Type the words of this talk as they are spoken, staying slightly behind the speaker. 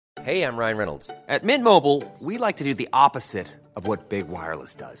Hey, I'm Ryan Reynolds. At Mint Mobile, we like to do the opposite of what Big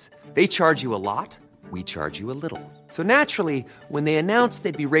Wireless does. They charge you a lot, we charge you a little. So naturally, when they announced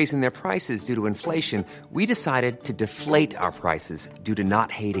they'd be raising their prices due to inflation, we decided to deflate our prices due to not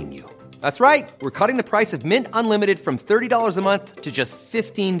hating you. That's right. We're cutting the price of Mint Unlimited from $30 a month to just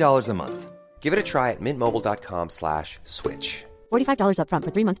 $15 a month. Give it a try at mintmobile.com/switch. $45 up front for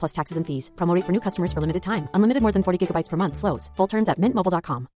 3 months plus taxes and fees. Promo rate for new customers for limited time. Unlimited more than 40 gigabytes per month. Slows full terms at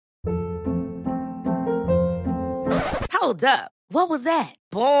mintmobile.com. Hold up. What was that?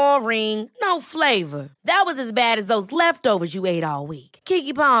 Boring. No flavor. That was as bad as those leftovers you ate all week.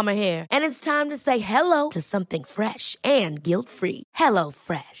 Keke Palmer here, and it's time to say hello to something fresh and guilt-free. Hello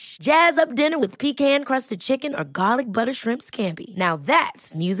Fresh. Jazz up dinner with pecan-crusted chicken or garlic butter shrimp scampi. Now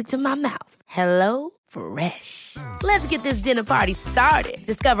that's music to my mouth. Hello Fresh. Let's get this dinner party started.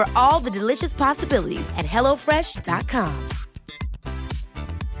 Discover all the delicious possibilities at hellofresh.com.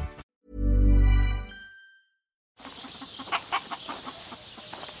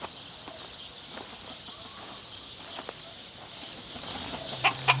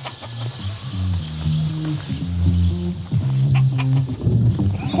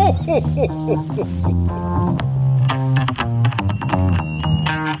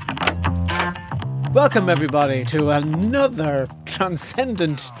 Welcome everybody to another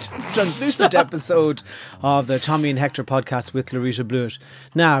translucent episode of the Tommy and Hector podcast with Larita Blewett.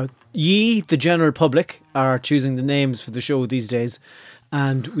 Now, ye, the general public, are choosing the names for the show these days,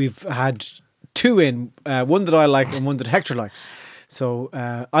 and we've had two in, one that I like and one that Hector likes. So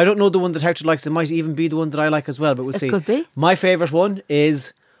I don't know the one that Hector likes. It might even be the one that I like as well, but we'll see. It could be. My favourite one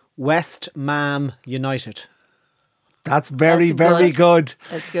is West Mam United. That's very good.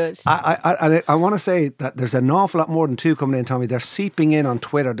 That's good. I want to say that there's an awful lot more than two coming in, Tommy. They're seeping in on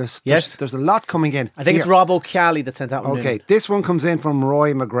Twitter. There's a lot coming in. I think it's Rob O'Cally that sent that one in. Okay, this one comes in from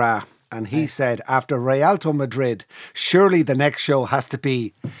Roy McGrath, and he said, after Realto Madrid, surely the next show has to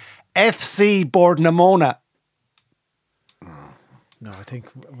be FC Bordnamona. No, I think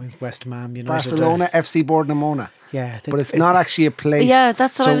West Ham United. Barcelona, FC Bordnamona. Yeah. But it's not actually a place. Yeah,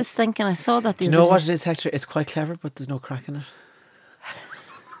 that's what I was thinking. I saw that the other day. Do you know what it is, Hector? It's quite clever, but there's no crack in it.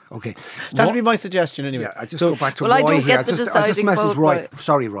 Okay. That'll be my suggestion anyway. Yeah, I just go back to Well, I Roy don't here. get the I just deciding message vote, Roy. but-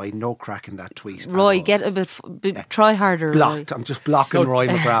 Sorry, Roy, no crack in that tweet. Roy, get a bit, try harder. Blocked. Roy. I'm just blocking Roy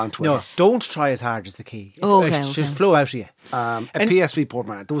McGrath on Twitter. No, don't try as hard as the key. Okay, It should flow out of you. A PSV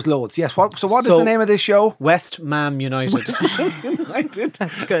Portman. There was loads. Yes. So what is the name of this show? West Mam United. United.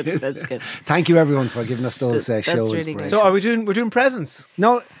 That's good. That's good. Thank you everyone for giving us those show really inspirations. good. So we're doing presents.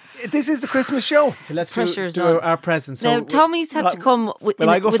 No, this is the Christmas show. So let's Pressure's do on. our presents. Now, So Tommy's had to come with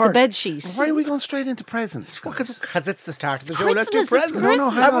the bed sheet. Why are we going straight into presents? Because it's the start of the show. Christmas, Let's do it's presents. Christmas. No,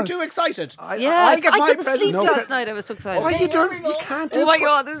 hang on. We're too excited. Yeah, I'll get I my couldn't presents. sleep No, last night. I was so excited. Why are you doing? You can't do. Oh my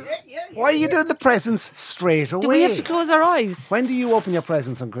God! Why are you doing the presents straight away? Do we have to close our eyes? When do you open your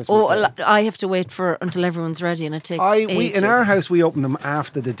presents on Christmas Day? I have to wait until everyone's ready, and it takes ages. In our house we open them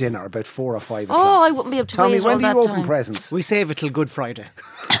after the dinner, about 4 or 5 o'clock. Oh, I wouldn't be able to Tommy, wait when all do that you time. open presents? We save it till Good Friday.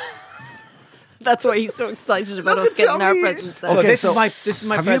 That's why he's so excited about us getting our presents. Then. So this is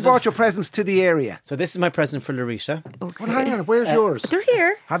my Have present. you brought your presents to the area? So this is my present for Larita. Well, hang on, where's yours? They're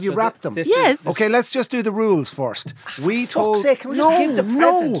here. Have you wrapped them? this Yes. Okay, let's just do the rules first. We told. fuck's sake, can we just give the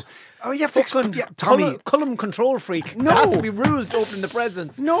present? No. Oh, you have to explain. Yeah, Tommy. Cullum control freak. No. There has to be rules to opening the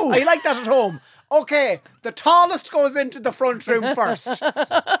presents. No. Are you like that at home? Okay, the tallest goes into the front room first,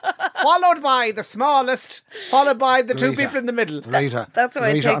 followed by the smallest, followed by the two Rita. people in the middle. Rita, That's why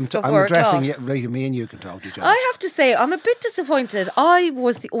it Rita, takes till I'm 4 addressing o'clock. you. Rita, me and you can talk to each other. I have to say, I'm a bit disappointed. I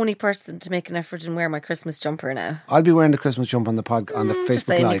was the only person to make an effort and wear my Christmas jumper now. I'll be wearing the Christmas jump on the on the just Facebook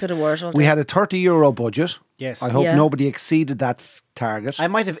saying you Live. could have wore it all We day. had a €30 budget. Yes. I hope Yeah. nobody exceeded that target. I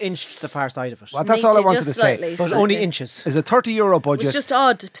might have inched the far side of it, Well, that's Me all I too, wanted just to say. slightly, but slightly. only inches. It's a €30 It budget. was just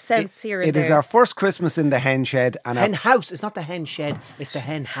odd cents here and It there. is our first Christmas in the hen shed, and Hen house. It's not the hen shed. It's the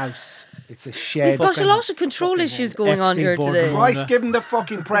hen house. it's a shed. We've got a lot of control issues going on FC here Bournemouth. today. Christ, give him the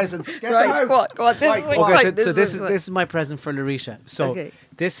fucking present. Get them Right, out. go on. This Right, is what okay, it's Okay, like. so this what- is my present for Larita. So Okay.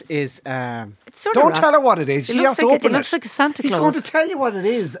 this is It's sort Don't of tell her what it is. It She looks has to like open it looks like a Santa He's Claus. going to tell you what it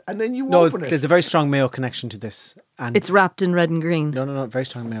is, and then you no. open it. There's a very strong Mayo connection to this, and It's wrapped in red and green. no, very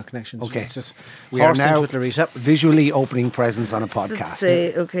strong Mayo connection. Okay. It's just We are forced into now it, Larita. visually opening presents on a Let's podcast.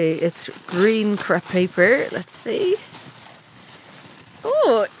 say, okay, it's green crepe paper. Let's see.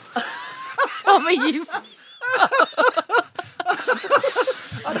 Oh, Tommy, you.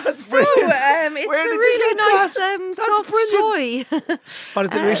 That's brilliant. It's Where a did you really get nice that? soft toy. What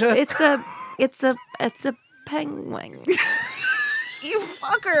is it, Larita? It's a penguin. You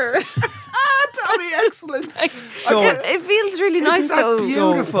fucker. Tommy, excellent. So, It feels really nice that though.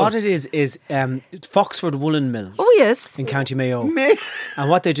 beautiful? so what it is Foxford Woolen Mills. Oh yes. In County Mayo. Me- And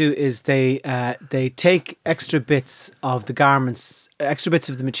what they do is they take extra bits of the garments, extra bits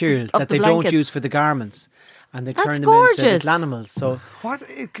of the material Of that the they don't blankets. use for the garments, and they That's turn them gorgeous. into little animals. So What?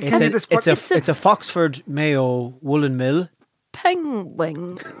 Can you describe? it's a Foxford Mayo woolen mill.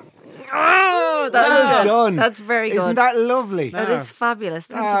 Penguin. Oh, that's Well good. done. That's very good. Isn't that lovely? That is fabulous.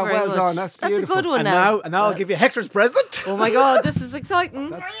 Thank Ah, you very well much. done. That's a beautiful. good one And now. now I'll give you Hector's present. Oh my God, this is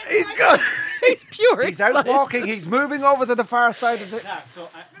exciting. He's good. It's pure He's out excitement. walking. He's moving over to the far side of the.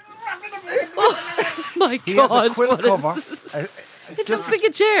 My He has God, a quilt what is- cover. It looks like a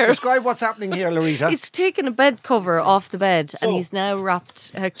chair. Describe what's happening here, Larita. He's taken a bed cover off the bed and So- he's now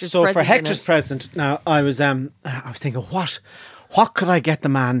wrapped Hector's So present for in Hector's it. present, now I was thinking, what could I get the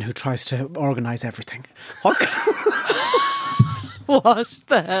man who tries to organise everything? What could, What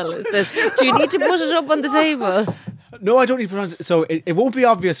the hell is this? Do you need to put it up on the table? no, I don't need to pronounce it. So it won't be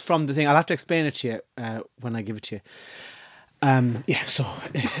obvious from the thing. I'll have to explain it to you when I give it to you. So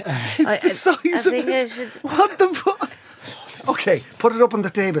It's the size I of think it. I should. What the fuck? Okay, put it up on the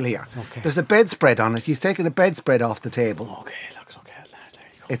table here. Okay. There's a bedspread on it. He's taking a bedspread off the table. okay, look, there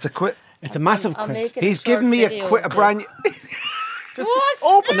you go. It's a quilt. It's a massive I'll quilt. make it He's short given me video a of brand new. this.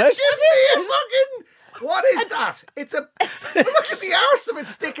 Open it. What is that? It's a look at the arse of it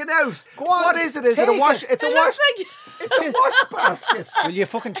sticking out. on, What is it? Is it a take wash? it. It's a It wash. looks like It's a wash basket. Will you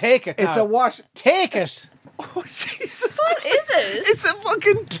fucking take it? It's now? a wash. Take it. Oh Jesus! What is it? It's a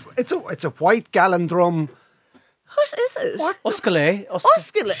fucking. It's a white gallon drum. What is it? What? Uskale.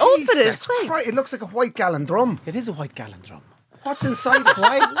 Oscillate. Open it. Jesus Quick. Christ, it looks like a white gallon drum. It is a white gallon drum. What's inside it?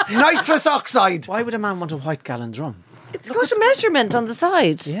 Why? Nitrous oxide. Why would a man want a white gallon drum? It's got a measurement on the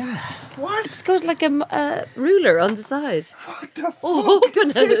side. Yeah. What? It's got like a ruler on the side. What the Oh, fuck is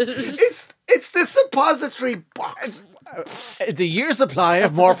open this? it. It's the suppository box. It's a year's supply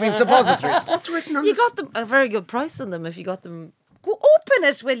of morphine suppositories. What's written on You this? got them a very good price on them if you got them. Go open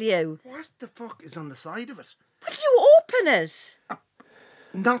it, will you? What the fuck is on the side of it? Will you open it?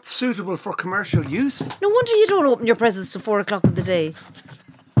 Not suitable for commercial use. No wonder you don't open your presents till 4 o'clock in the day.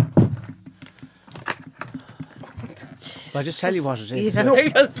 Well, I just tell you what it is. Yeah, I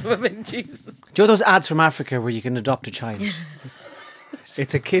got swimming, Jesus. Do you know those ads from Africa where you can adopt a child?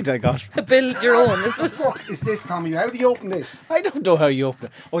 It's a kid I got. What Build your own. the fuck is this, Tommy? How do you open this? I don't know how you open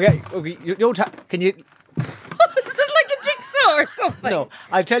it. Okay, you don't can you... Is it like a jigsaw or something? No,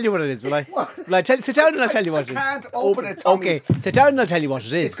 I'll tell you what it is, will I? Will I tell, sit down and I'll tell you what it is. Can't open it, Tommy. Okay, sit down and I'll tell you what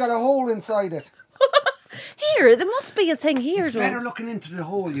it is. It's got a hole inside it. Here, there must be a thing here. It's better looking into the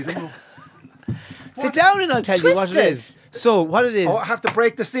hole, you don't know. Sit down and I'll tell you what Twist it it. is. So, what it is... Oh, I have to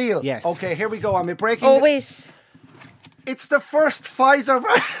break the seal. Yes. Okay, here we go. I'm breaking Oh, it. wait. It's the first Pfizer.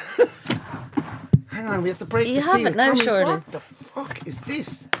 Hang on, we have to break You the have seal. it now, Tommy, surely. What the fuck is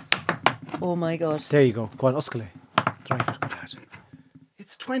this? Oh, my God. There you go. Go on, Uskale. Drive it, good lad.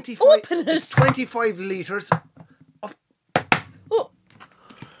 It's 25. Open it. It's 25 litres of. Oh.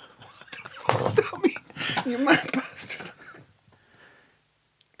 Tommy, you mad bastard.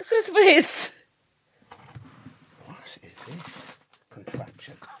 Look at his face. What is this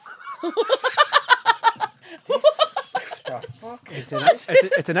contraption? The fuck?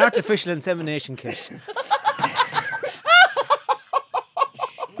 It's an artificial insemination kit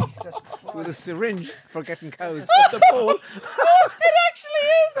Jesus Christ. with a syringe for getting cows off the pole. It actually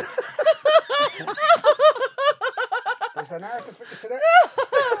is. There's an artificial.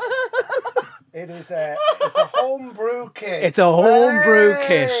 It's a home brew kit. It's a home brew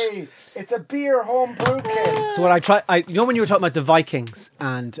kit. Hey! It's a beer home brew kit. So what you know when you were talking about the Vikings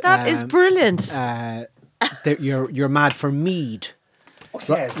and That is brilliant. you're mad for mead.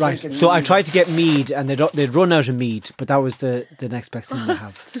 Yeah, Right. drinking So I mead. tried to get mead and they'd run out of mead, but that was the next best thing to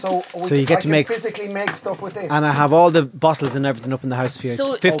have. So you get I to can make- physically make stuff with this. And I have all the bottles and everything up in the house for you.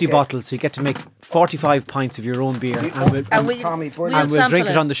 So- 50 Okay. bottles, so you get to make 45 pints of your own beer and Tommy, we'll brilliant. we'll drink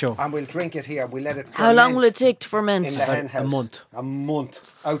sample it on the show. And we'll drink it here. We'll let it. How long ferment will it take to ferment? in the hen house? month. A month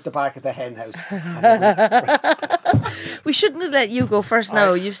out the back of the hen house. And then We shouldn't have let you go first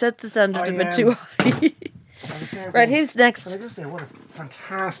now. You've set the standard a bit too high. Right, who's next? Can I just say what a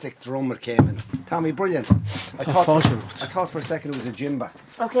fantastic drum it came in, Tommy? Brilliant. I fault you wrote. I thought for a second it was a djembe.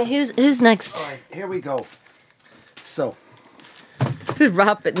 Okay, who's next? All right, here we go. So To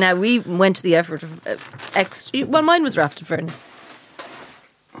wrap it now. We went to the effort of extra. Well, mine was wrapped in fairness.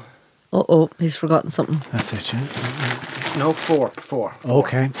 He's forgotten something. That's it, yeah. no four.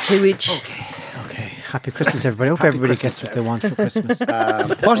 Okay. 2 each. Okay. Happy Christmas, everybody. I hope everybody gets what they want for Christmas.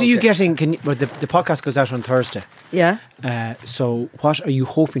 What are you getting? Well, the podcast goes out on Thursday. Yeah. So what are you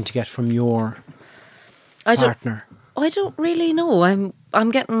hoping to get from your partner? I don't really know.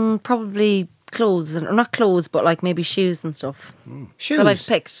 I'm getting probably clothes, or not clothes, but like maybe shoes and stuff. Shoes? That I've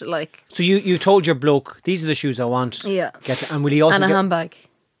picked. Like, So you told your bloke, these are the shoes I want. Yeah. And will he also and a get... handbag.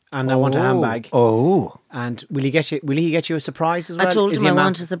 And I want a handbag. Oh. And will he get you a surprise as well? I told Is him he I a man?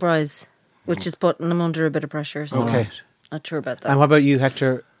 want a surprise, which is putting him under a bit of pressure. So Okay. not sure about that. And what about you,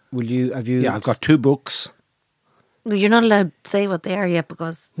 Hector? Have you... Yeah, I've got 2 books. Well, you're not allowed to say what they are yet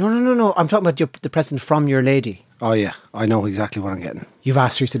because No. I'm talking about the present from your lady. Oh, yeah. I know exactly what I'm getting. You've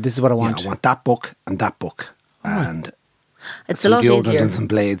asked her, you said, this is what I Yeah, want. I want that book and that book. And it's a some lot deodorant easier. and some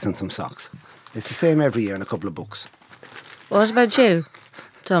blades and some socks. It's the same every year in a couple of books. What about you,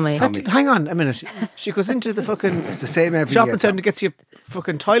 Tommy? Tommy. Hang on a minute. She goes into the fucking It's the same every shopping year. centre and gets you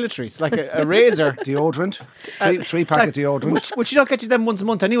fucking toiletries, like a razor. Deodorant. Three pack of deodorant. Would she not get you them once a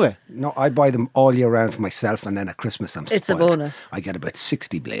month anyway? No, I buy them all year round for myself, and then at Christmas I'm spoiled. It's a bonus. I get about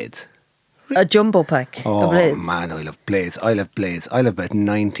 60 blades. A jumbo pack Oh of blades. man, I love blades. I love blades. I love about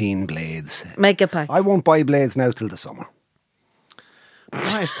 19 blades. Mega pack. I won't buy blades now till the summer.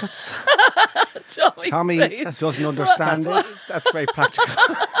 Right, that's Tommy doesn't understand this. that's very practical.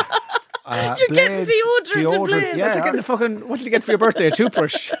 You're getting deodorant and blades. Yeah, That's like getting the fucking. What did you get for your birthday? A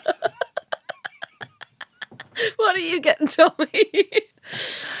toothbrush. What are you getting, Tommy?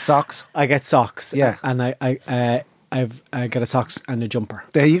 socks. I get socks. Yeah. and I get a socks and a jumper.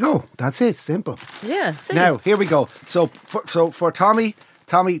 There you go. That's it. Simple. Yeah. See? Now here we go. So for Tommy,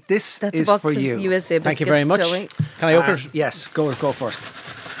 this That's is a box for of you. USA biscuits, Thank you very much. Joey. Can I open it? Yes, go first.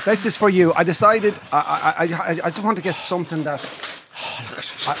 This is for you. I decided I just want to get something that.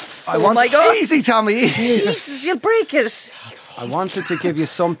 I want. my God. Easy, Tommy. Jesus, you'll break it. I wanted to give you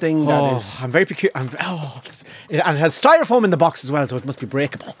something that is. I'm very peculiar. And it has styrofoam in the box as well, so it must be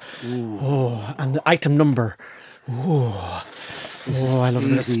breakable. Oh, and the item number. I love a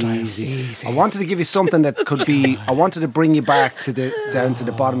bit of style. Easy. I wanted to give you something that could be. I wanted to bring you back down to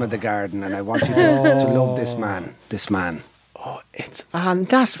the bottom of the garden, and I want you to love this man. This man. And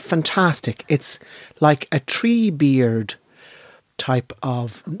that's fantastic. It's like a tree beard type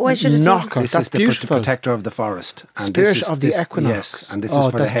of I should have knocker. This That's is the beautiful. protector of the forest. And Spirit this is, of the equinox. Yes, and this Oh, is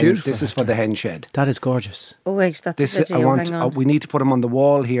for the that's hen. beautiful, This is for the hen shed. That is gorgeous. Oh wait, that's This a is, I video. want. Hang on. We need to put him on the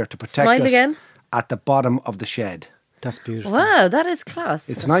wall here to protect Smile us again. at the bottom of the shed. That's beautiful. Wow, that is class.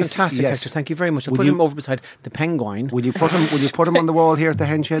 It's nice. Fantastic, Yes. Hector. Thank you very much. I'll Will put you- him over beside the penguin. Will you put him on the wall here at the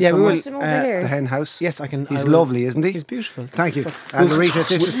hen shed? Yeah, we somewhere? will. Put him over here. The hen house. Yes, I can. He's I will. lovely, isn't he? He's beautiful. Thank you. And Larita,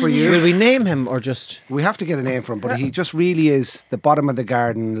 this is for Will you. we name him or just? We have to get a name for him, but he just really is the bottom of the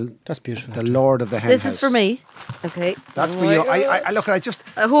garden. That's beautiful. The Lord of the hen This house. is for me. Okay. That's Oh for my you. God. I look. I just.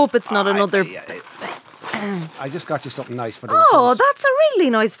 I hope it's not another. I just got you something nice for Oh, that's a really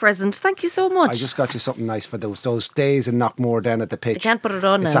nice present. Thank you so much. I just got you something nice for those days in Knockmore down at the pitch. I can't put it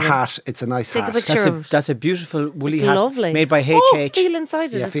on It's now. a hat. It's a nice Take a hat. picture. That's a beautiful woolly It's hat lovely. made by HH. Oh, feel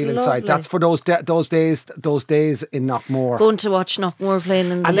inside it. Yeah, It's feel inside. lovely. That's for those days in Knockmore. Going to watch Knockmore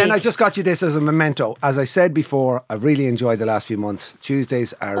playing in the And then I league. just got you this as a memento. As I said before, I've really enjoyed the last few months.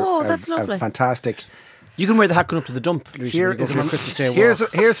 Tuesdays are, Oh, that's are lovely. fantastic. You can wear the hat going up to the dump. Lucia, Here when you is go for a Christmas Day walk.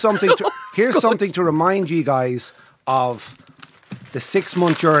 here's something to remind you guys of the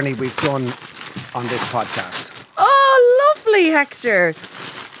 6-month journey we've done on this podcast. Oh, lovely, Hector.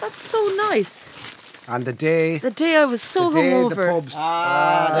 That's so nice. And the day The day I was so the hungover. pubs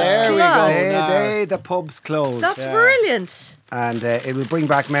there we go. class. day the pubs closed. That's brilliant. And it will bring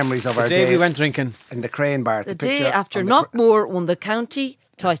back memories of our The day day we went drinking. in the Crane Bar. It's The a picture day after on the Knockmore won the county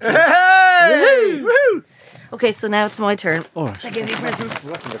title. Hey! Woo! Okay, so now it's my turn. All right. I give you presents.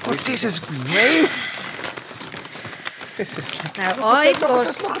 Oh, this is great. This is Now I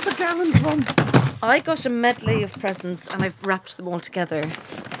That's got not the gallon drum. a medley of presents and I've wrapped them all together.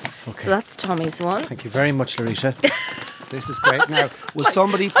 So that's Tommy's one. Thank you very much, Larita. This is great. Now, will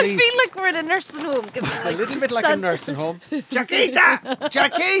somebody please... I feel like we're in a nursing home. Give me A little bit like a nursing home. Chiquita!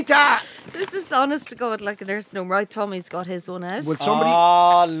 This is honest to God like a nursing home. Right, Tommy's got his one out. Will somebody...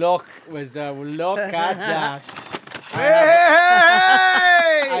 Oh, look at that. Hey!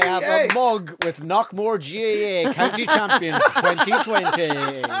 I have a mug with Knockmore GAA County Champions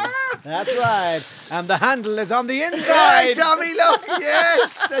 2020. That's right. And the handle is on the Hey, inside. Tommy, look,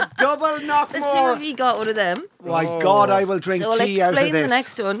 yes, the double Let's see Knockmore. if you got one of them. My God, I will drink So I'll tea out of explain this. the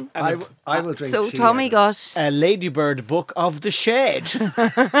next one. I will drink So tea. Tommy out got. A Ladybird book of the shed.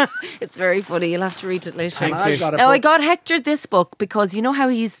 It's very funny. You'll have to read it later. And I got a Now, I book. got Hector this book because you know how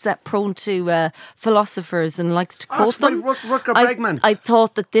he's prone to philosophers and likes to quote it's by them. Rutger I- Bregman. I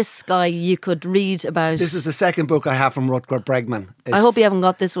thought that this guy you could read about. This is the second book I have from Rutger Bregman. I hope you haven't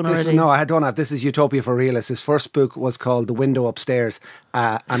got this one This already. no, I don't have. This is Utopia for Realists. His first book was called The Window Upstairs,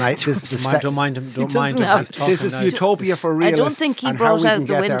 and this is the Don't mind him. Don't mind doesn't him. have- He's talking This is now. Utopia for I Realists. don't think he and how brought we out can the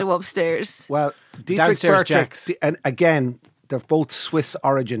get window there. upstairs. Well, Dietrich Downstairs, Bertrick, Jax. and again, they're both Swiss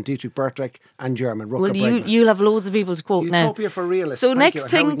origin. Dietrich Bertrick and German. Rutger Well, Bregman. you'll have loads of people to quote now. Utopia for Realists. So Thank next you,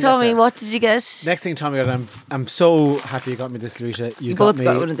 and how we thing, can get Tommy, there. what did you get? Next thing, Tommy, I'm so happy you got me this, Louisa. You got both me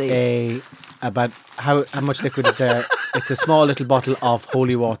got one of these. about how much liquid is there. It's a small little bottle of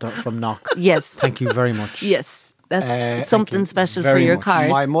holy water from Knock. Yes. Thank you very much. Yes. That's thank something you special for very your much. cars.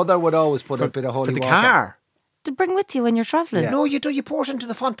 My mother would always put a bit of holy For the water. car. To bring with you when you're travelling. Yeah. No, you do. You pour it into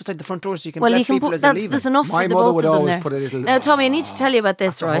the font beside the front door so you can Well, let you can people put as they're that's, leaving. there's enough My for the mother both would of them always there. put a little- Now, Tommy, I need to tell you about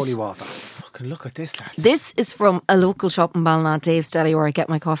this, That's right? holy water. Fucking look at this, lads. This is from a local shop in Ballina, Dave's Deli, where I get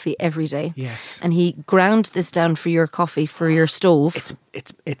my coffee every day. Yes. And he ground this down for your coffee for your stove.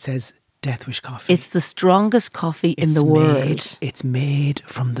 It says Death Wish coffee. It's the strongest coffee in It's the made- world. It's made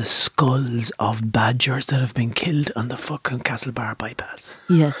from the skulls of badgers that have been killed on the fucking Castlebar bypass.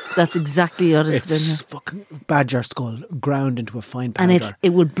 Yes, that's exactly what it's It's been. fucking badger skull ground into a fine And powder. it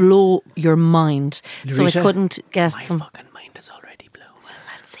will blow your mind. So I Larita, couldn't get my some. fucking mind is already blown.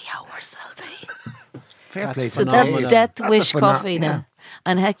 Let's see how we're Selby. Fair play. So to that's Tommy. Death That's a Wish phenom- coffee yeah. now.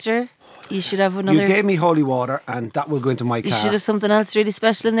 And Hector, you should have another. You gave me holy water, and that will go into my You car. should have something else really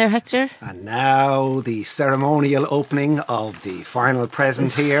special in there, Hector. And now the ceremonial opening of the final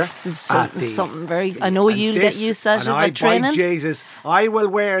present here. This is at something very. I know and you'll this- get used to it and by by training. Jesus, I will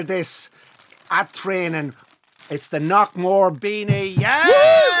wear this at training. It's the Knockmore beanie.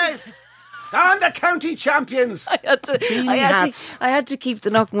 Yes! And the county champions. I had to, hats. I had to keep the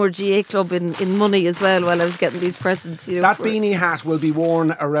Knockmore GA Club in money as well while I was getting these presents. You know, That for- beanie hat will be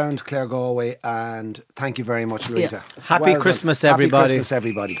worn around Clare Galway, and thank you very much, Rita. Happy Christmas, everybody. Happy Christmas,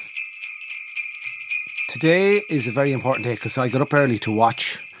 everybody. Today is a very important day because I got up early to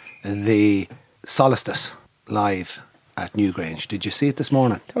watch the Solstice live at Newgrange. Did you see it this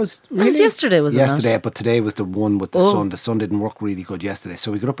morning? That was That was yesterday, was it? Yesterday, not? but today was the one with the Oh. sun. The sun didn't work really good yesterday,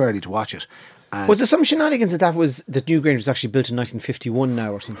 so we got up early to watch it. And Was there some shenanigans that Newgrange was actually built in 1951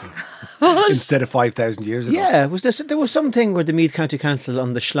 now or something? instead of 5,000 years ago. Yeah, there was something where the Meath County Council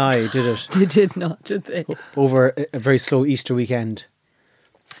on the Schley did it They did not, did they? over a very slow Easter weekend.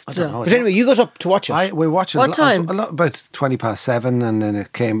 I don't know. But anyway, you got up to watch it. We watched it What time? about 20 past 7, and then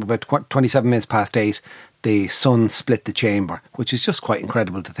it came about 27 minutes past 8. The sun split the chamber, which is just quite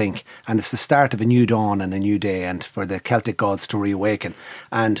incredible to think. And it's the start of a new dawn and a new day, and for the Celtic gods to reawaken.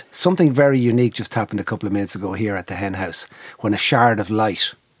 And something very unique just happened a couple of minutes ago here at the hen house when a shard of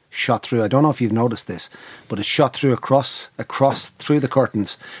light shot through. I don't know if you've noticed this, but it shot through across through the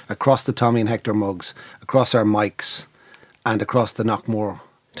curtains, across the Tommy and Hector mugs, across our mics, and across the Knockmore.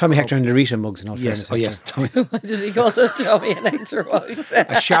 Tommy Hector and the Rita mugs in all Yes, fairness. oh yes, Tommy. What did he call them? Tommy and Hector mugs.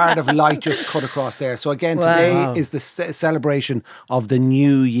 A shard of light just cut across there. So again, Wow. today Wow. is the celebration of the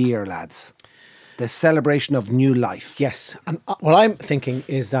new year, lads. The celebration of new life. Yes. And what I'm thinking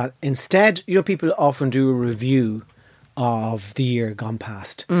is that instead, people often do a review of the year gone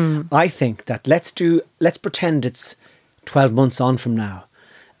past. I think that let's pretend it's 12 months on from now,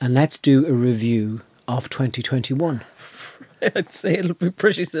 and let's do a review of 2021. I'd say it'll be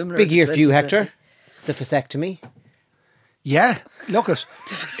pretty similar. Big to year for you, 2020. Hector. The vasectomy. Yeah, look it.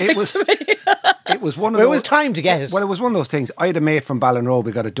 It was. It was one of Well, it those. was time to get it. Well, it was one of those things. I had a mate from Ballinrobe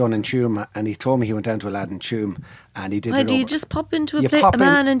who got it done in Tuam, and he told me he went down to a lad in Tuam, and he did Why it do you over. just pop into a, You a pop in-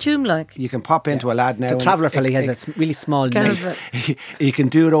 man in Tuam like? You can pop into a lad now. It's a and traveller fella. He it- has a really small Kind knife. of You can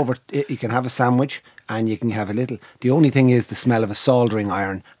do it over. You can have a sandwich, and you can have a little. The only thing is the smell of a soldering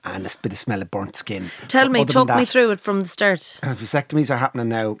iron and a bit of smell of burnt skin. Tell But me, other talk than me that, through it from the start. Vasectomies are happening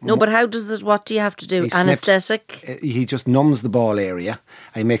now. No, but how does it? What do you have to do? He snips- Anaesthetic. He just numbs the ball area.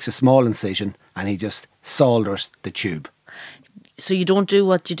 And he makes a small incision, and he just solders the tube. So you don't do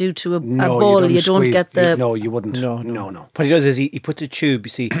what you do to a No, ball. you don't squeeze. get the. No, you wouldn't. No. no. What he does is he puts a tube, you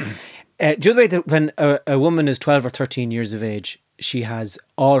see. Do you know the way that when a woman is 12 or 13 years of age, she has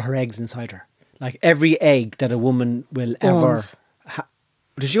all her eggs inside her? Like every egg that a woman will ever... Owns.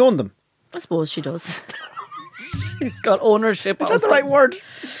 Does she own them? I suppose she does. She's got ownership. Is that the right word?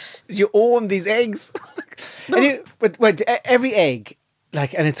 You own these eggs? Every egg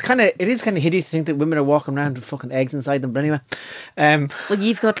like, and it is kind of hideous to think that women are walking around with fucking eggs inside them. But anyway, Well,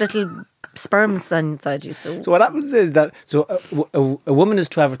 you've got little sperms inside you, so so what happens is that a woman is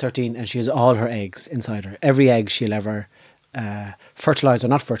 12 or 13 and she has all her eggs inside her. Every egg she'll ever fertilise or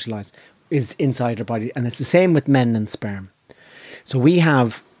not fertilise is inside her body, and it's the same with men and sperm. So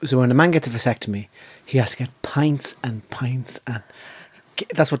when a man gets a vasectomy, he has to get pints and pints and.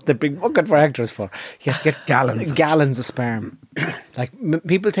 That's what the big bucket for Hector is for. He has to get gallons of sperm. Like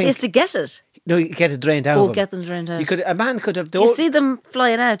people think he has to get it. no, you get it drained out. Oh, of him. get them drained out. A man could have. Do you see them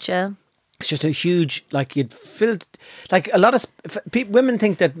flying out? Yeah. It's just a huge, like you'd filled, like a lot of women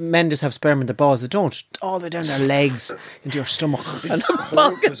think that men just have sperm in their balls. They don't. All the way down their legs into your stomach. And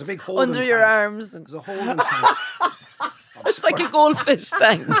There's a big hole under your arms. There's a hole in the tank. It's like a goldfish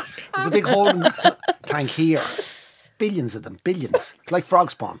tank. There's a big hole in the tank here. Billions of them, billions. It's like frog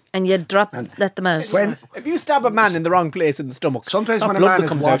spawn. And you let them out. if you stab a man in the wrong place in the stomach, Sometimes that when a blood man that is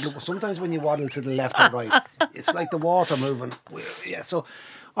comes waddle, out. sometimes when you waddle to the left or right, it's like the water moving. Yeah, so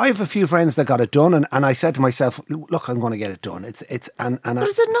I have a few friends that got it done, and I said to myself, "Look, I'm going to get it done." But is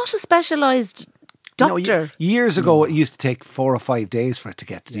it not a specialised doctor? Years ago, it used to take 4 or 5 days for it to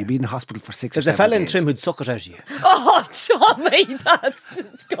get. You'd be in the hospital for 6 or There's a 7 fella in days. Trim who'd suck it out of you. Oh, Tommy, that's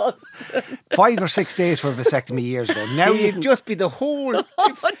disgusting. 5 or 6 days for a vasectomy years ago. Now You'd just be the whole.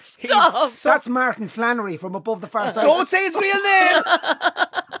 Stop. That's Martin Flannery from above the far side. Don't say his real name.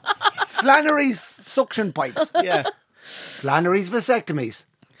 Flannery's suction pipes. Yeah. Flannery's vasectomies.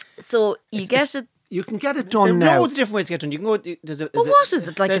 So you get it. You can get it There are done now. loads of different ways to get done. You can go. But what is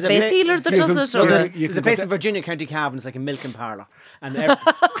it? Like a faith healer that does it? Or There's a place in Virginia, County Cavan. It's like a milking parlour, and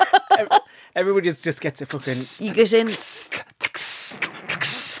everybody just gets a fucking. you get in.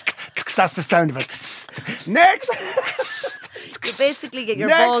 That's the sound of it. Next. You basically get your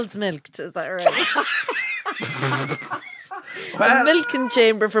Next. balls milked. Is that right? A milking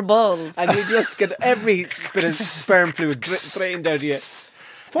chamber for balls. And you just get every bit of sperm fluid drained out of you.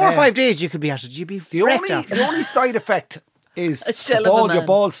 4 or 5 days you could be at it. You'd be wrecked after. The only side effect is A shell of a your man.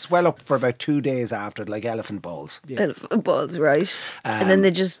 balls swell up for about 2 days after, like elephant balls. Elephant balls, right? And then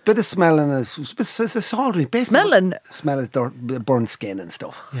they just Bit of smelling, it's salty. Smelling? Smell of burnt skin and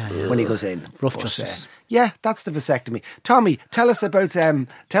stuff when he goes in. Rough But, justice. yeah, that's the vasectomy. Tommy, tell us about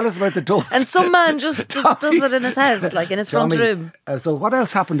the dose. and some man just does it in his house, like in his front Tommy, room. So what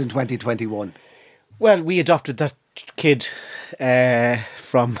else happened in 2021? Well, we adopted that kid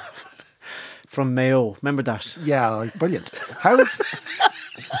from Mayo. Remember that? Yeah, brilliant. How's Do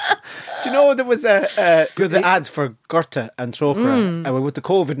you know there was the ads for Goethe and Trócaire? Well, with the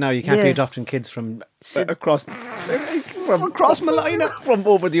COVID now, you can't be Yeah. adopting kids from across Malina? from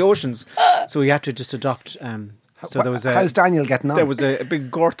over the oceans. So we had to just adopt. So there was how's Daniel getting on? There was a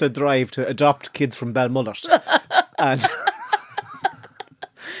big Goethe drive to adopt kids from Belmullet. and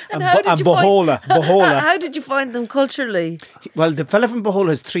how did you Bohola. How did you find them culturally? Well, the fella from Bohola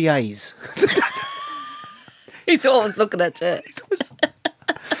has 3 eyes. He's always looking at you.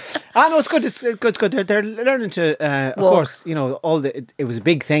 No, it's good. It's good. They're learning to, of Walk. course, you know, it was a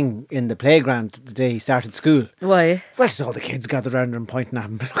big thing in the playground the day he started school. Why? Well, so all the kids gathered around and pointing at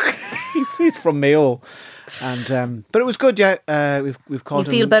him. He's from Mayo, and but it was good. Yeah, we've called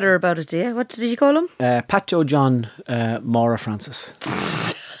You him. feel better about it, do you? What did you call him? Pat Joe John Maura Francis.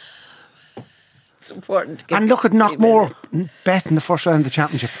 It's important to get. And look at Knockmore bet in the first round of the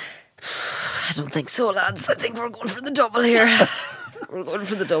championship. I don't think so, lads. I think we're going for the double here. We're going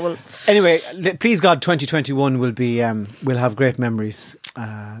for the double. Anyway, please God, 2021 will be we'll have great memories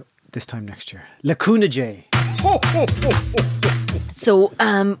this time next year. Lacuna J. So,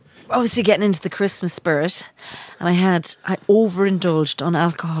 obviously getting into the Christmas spirit, and I overindulged on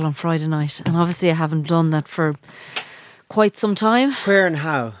alcohol on Friday night, and obviously I haven't done that for quite some time. Where and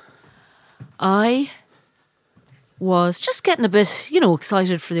how? I was just getting a bit,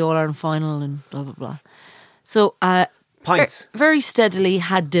 excited for the All Ireland final and blah blah blah. So, Pints. very steadily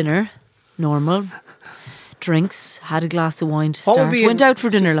had dinner, normal. Drinks, had a glass of wine to What would start. be Went out for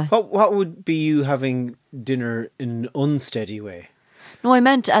dinner. Like. What would be you having dinner in an unsteady way? No, I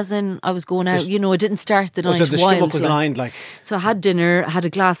meant as in I was going out. I didn't start the night So the wild. stomach was lined like. So I had dinner, had a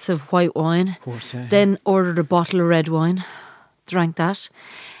glass of white wine. Of course, yeah. Then ordered a bottle of red wine, drank that.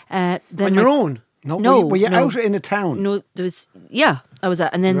 Then On your own? No, were you no. out in a town? No, there was. Yeah, I was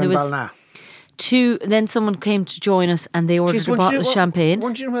at, and then You there were was in Ballina? two. Then someone came to join us, and they ordered Jeez, a bottle of champagne.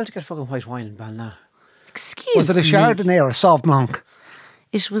 Weren't you well to get fucking white wine in Ballina? Excuse Was it a me. Chardonnay or a Sauv Blanc?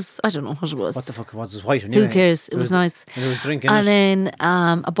 It was. I don't know what it was. What the fuck was it white anyway? Who cares? It was nice. There was drink in And it.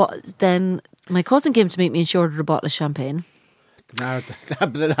 then then my cousin came to meet me and she ordered a bottle of champagne. Now, I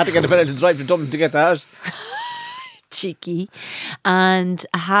had to get a fella to drive to Dublin to get that. cheeky. And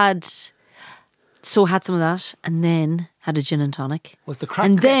I had some of that, and then had a gin and tonic. Was the crack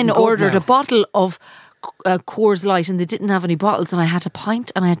and then getting good ordered now? a bottle of Coors Light, and they didn't have any bottles, and I had a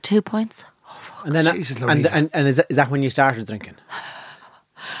pint, and I had 2 pints. And then Jesus, and, Loretta. and is that when you started drinking?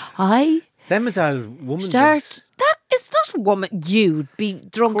 I Them is all woman start. drinks. That is not woman. You'd be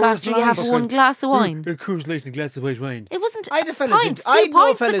drunk Coors after you have Light. one glass of wine. A Coors Light and a glass of white wine. It wasn't I'd have fellas pints, who'd- I'd 2 know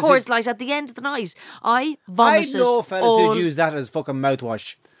pints of fellas Coors who'd- Light at the end of the night. I I vomited. know fellas all- who'd use that as fucking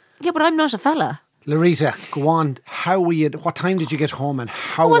mouthwash. Yeah, but I'm not a fella. Loretta, go on. How were you? What time did you get home and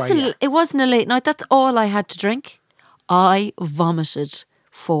how It were you? wasn't. It wasn't a late night. That's all I had to drink. I vomited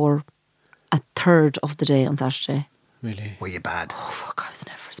for a third of the day on Saturday. Really? Were you bad? Oh fuck! I was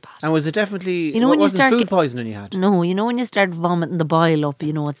never as bad. And was it definitely? You know when you wasn't start food get- poisoning you had? No, you know when you start vomiting the bile up,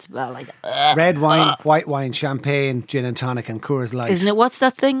 you know it's like, Red wine, white wine, champagne, gin and tonic, and Coors Light. isn't it? What's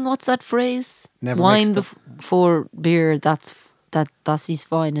that thing? What's that phrase? Never Wine mixed before beer. That's is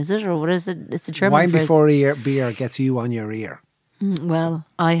fine, is it? Or what is it? It's a German Wine phrase. before beer gets you on your ear. Well,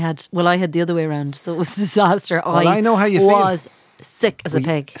 I had the other way around, so it was a disaster. Well, I know how you feel. was sick as a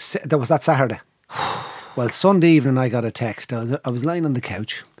pig. That was that Saturday. Well, Sunday evening I got a text. I was lying on the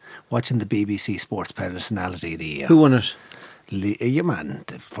couch watching the BBC Sports Personality. Who won it? Your man,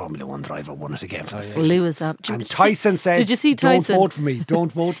 the Formula 1 driver, won it again for the 50th. Lewis up. And Tyson said, "Did you see don't Tyson? vote for me,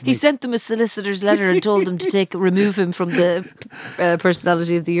 don't vote for me. He sent them a solicitor's letter and told them to remove him from the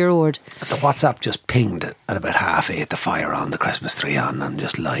Personality of the Year award. The WhatsApp just pinged at about 8:30, the fire on, the Christmas tree on. I'm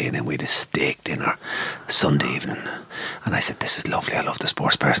just lying in with a steak dinner Sunday evening. And I said, this is lovely, I love the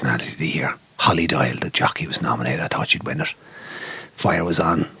Sports Personality of the Year. Holly Doyle, the jockey, was nominated. I thought she'd win it. Fire was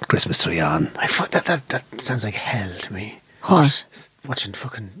on, Christmas tree on. That sounds like hell to me. What? Watching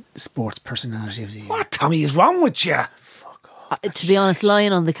fucking sports personality of the year. What, Tommy, is wrong with you? To be honest,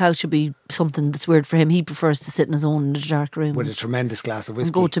 lying on the couch would be something that's weird for him. He prefers to sit in his own in a dark room. With a tremendous glass of whiskey.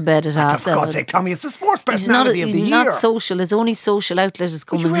 And go to bed at half For God's 7. sake, Tommy, it's the Sports He's not, Personality of the he's Year. not social. His only social outlet is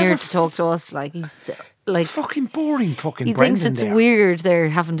Would you coming here ever to talk to us. Like he's like Fucking boring fucking he Brendan thinks it's there. weird they're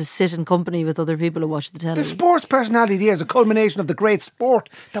having to sit in company with other people who watch the telly. The Sports Personality of the Year is a culmination of the great sport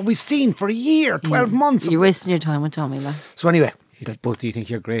that we've seen for a year, 12 months. You're wasting your time with Tommy, man. So anyway, Both of you think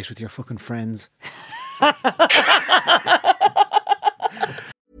you're great with your fucking friends.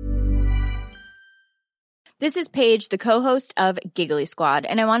 This is Paige, the co-host of Giggly Squad,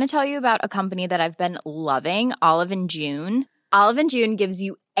 and I want to tell you about a company that I've been loving, Olive & June. Olive & June gives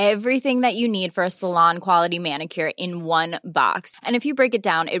you everything that you need for a salon-quality manicure in one box. And if you break it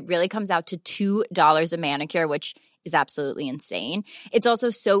down, it really comes out to $2 a manicure, which is absolutely insane. It's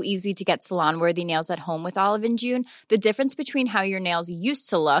also so easy to get salon-worthy nails at home with Olive & June. The difference between how your nails used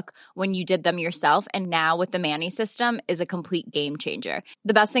to look when you did them yourself and now with the Mani system is a complete game changer.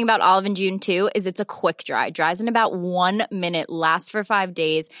 The best thing about Olive & June, too, is it's a quick dry. Dries in about 1 minute, lasts for 5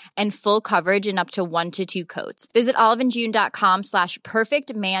 days, and full coverage in up to 1 to 2 coats. Visit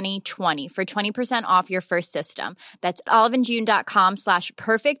oliveandjune.com/perfectmani20 for 20% off your first system. That's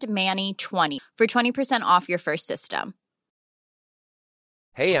oliveandjune.com/perfectmani20 for 20% off your first system.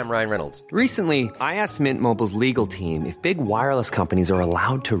 Hey, I'm Ryan Reynolds. Recently, I asked Mint Mobile's legal team if big wireless companies are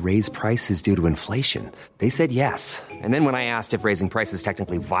allowed to raise prices due to inflation. They said yes. And then when I asked if raising prices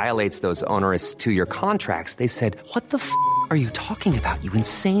technically violates those onerous 2-year contracts, they said, "What the f*** are you talking about, you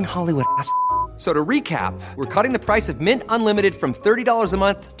insane Hollywood ass?" So to recap, we're cutting the price of Mint Unlimited from $30 a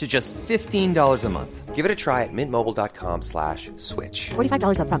month to just $15 a month. Give it a try at mintmobile.com/switch.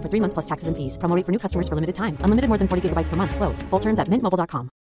 $45 up front for 3 months plus taxes and fees. Promo rate for new customers for limited time. Unlimited more than 40 gigabytes per month. Slows full terms at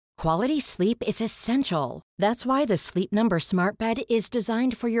mintmobile.com. Quality sleep is essential. That's why the Sleep Number Smart Bed is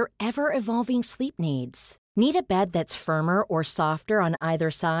designed for your ever-evolving sleep needs. Need a bed that's firmer or softer on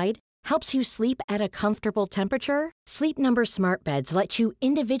either side? Helps you sleep at a comfortable temperature? Sleep Number Smart Beds let you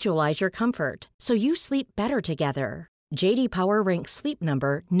individualize your comfort, so you sleep better together. J.D. Power ranks Sleep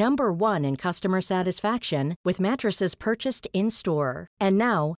Number number 1 in customer satisfaction with mattresses purchased in-store. And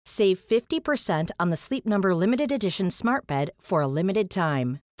now, save 50% on the Sleep Number Limited Edition Smart Bed for a limited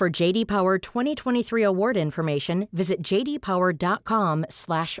time. For J.D. Power 2023 award information, visit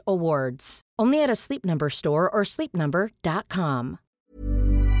jdpower.com/awards. Only at a Sleep Number store or sleepnumber.com.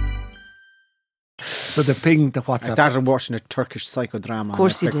 so the ping, the I WhatsApp. started watching a Turkish psychodrama on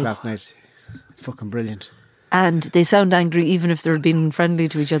course you Netflix did. last night. It's fucking brilliant. And they sound angry even if they're being friendly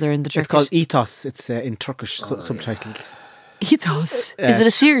to each other in the Turkish. It's called Ethos. It's in Turkish subtitles. Ethos. Is it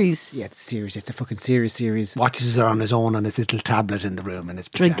a series? Yeah, it's a series. It's a fucking series. Watches her on his own on his little tablet in the room in his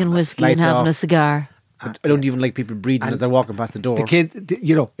Drinking pyjamas. whiskey Lights and having off. a cigar. I don't even like people breathing as they're walking past the door. The kid,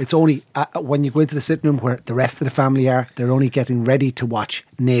 you know, it's only when you go into the sitting room where the rest of the family are, they're only getting ready to watch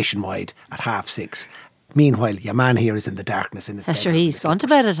Nationwide at 6:30. Meanwhile, your man here is in the darkness in his Yeah, sure, bedroom. he's gone to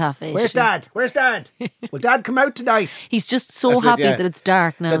bed at 8:30. Where's Dad? Where's Dad? Will Dad come out tonight? He's just so That's it, happy yeah. that it's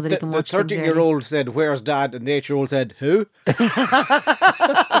dark now that he can The watch things 13-year-old said, "Where's Dad?" And the 8-year-old said, "Who?"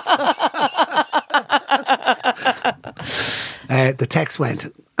 The text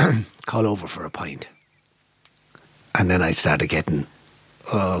went, call over for a pint. And then I started getting,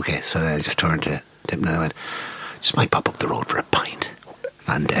 okay. So I just turned to Tim and I went, just might pop up the road for a pint.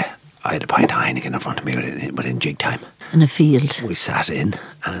 And I had a pint of Heineken in front of me within jig time. in a field. We sat in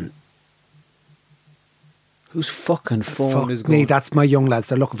and... Whose fucking phone Fuck is going? me, that's my young lads.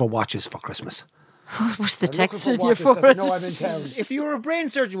 They're looking for watches for Christmas. What's the text looking in for your watches 'cause they know I'm phone? in town. If you were a brain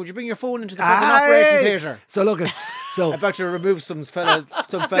surgeon, would you bring your phone into the fucking operating theatre? So look at... So... About to remove some fella's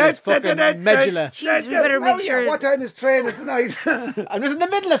fucking medulla. Jeez, we better make sure. What time is training tonight? I'm just in the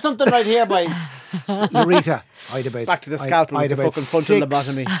middle of something right here, boys. Loretta, I'd about... Back to the scalpel with I'd the about fucking frontal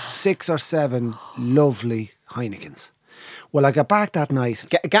lobotomy. 6 or 7 lovely Heinekens. Well, I got back that night...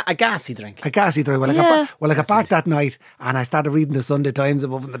 A gassy drink. A gassy drink. Well, Yeah. I got back that night and I started reading the Sunday Times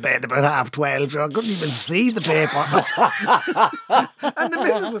above in the bed about 12:30. So I couldn't even see the paper. And the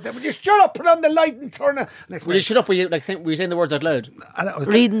missus was there. Would you shut up, put on the light and turn it? Next Will you shut up? Were you saying the words out loud? and I was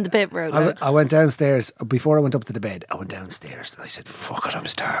Reading the paper out loud. I went downstairs before I went up to the bed. I went downstairs and I said, "Fuck it, I'm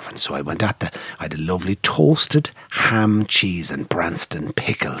starving." So I went I had a lovely toasted ham, cheese, and Branston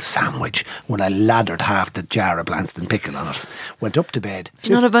pickle sandwich. When I lathered half the jar of Branston pickle on it, went up to bed. Do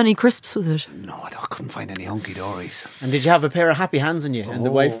you not have any crisps with it? No, I couldn't find any hunky dories. And did you have a pair of happy hands on you? And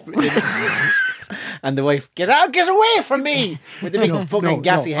the wife... And the wife, get out, get away from me! With the big fucking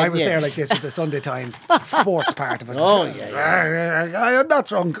gassy head. I was there like this with the Sunday Times sports part of it. Oh, yeah. I'm not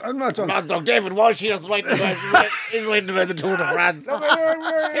drunk. David Walsh here is right about the Tour de France.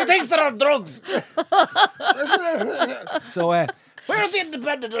 He thinks they're on drugs. So, Where's the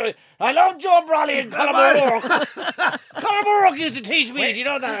Independent? I love Joe Brawley and Colin O'Rourke. Colin O'Rourke used to teach me, do you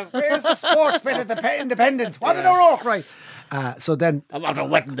know that? where's the sports bit at the Independent? What did O'Rourke write? So then, I'm after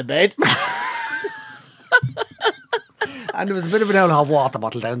wetting the bed. and there was a bit of an old hot water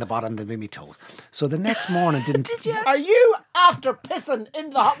bottle down the bottom that made me toast. So the next morning didn't... Did you? Are you after pissing in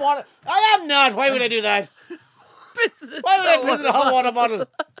the hot water? I am not. Why would I do that? Why would I piss in a hot water bottle?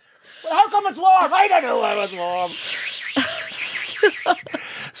 Well, how come it's warm? I don't know why it's warm.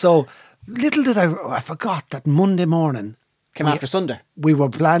 So little did I forgot that Monday morning Came after Sunday. we were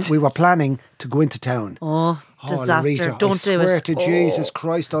planning to go into town. Oh, disaster. Loretta, Don't do I swear it. to Jesus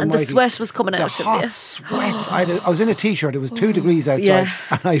Christ And Almighty. the sweat was coming The out of hot you. sweats. I was in a t-shirt. It was 2 degrees outside, Yeah.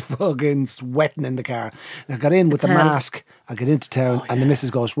 and I fucking sweating in the car. And I got in with the hell. mask. I get into town, and the missus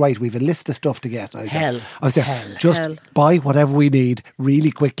goes, "Right, we've a list of stuff to get." I was there. Just Hell. buy whatever we need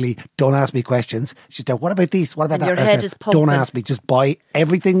really quickly. Don't ask me questions. She's there. What about these? What about And that? your I was head there, is pumping. Don't ask me. Just buy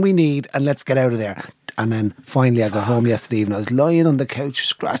everything we need, and let's get out of there. And then finally I got home yesterday evening. I was lying on the couch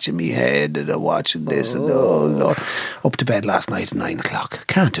scratching my head and watching this and oh Lord. Up to bed last night at 9 o'clock.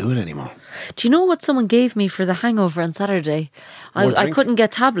 Can't do it anymore. Do you know what someone gave me for the hangover on Saturday? I couldn't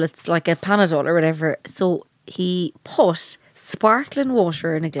get tablets like a Panadol or whatever. So he put sparkling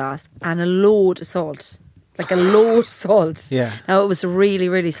water in a glass and a load of salt. Like a load of salt. Yeah. Now it was really,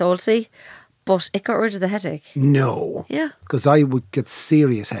 really salty, but it got rid of the headache. No. Yeah. Because I would get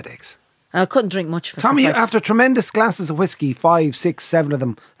serious headaches. And I couldn't drink much for it. Tommy, It's like- after tremendous glasses of whiskey, 5, 6, 7 of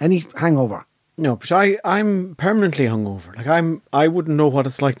them, any hangover? No, but I'm permanently hungover. Like I wouldn't know what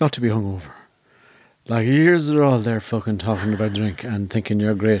it's like not to be hungover. Like years are all there fucking talking about drink and thinking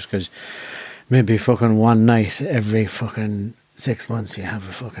you're great because maybe fucking one night every fucking 6 months you have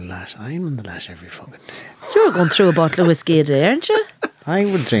a fucking lash. I'm on the lash every fucking day. You're going through a bottle of whiskey a day, aren't you? I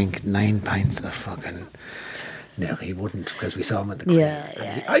would drink 9 pints of fucking... No, he wouldn't because we saw him at the crib.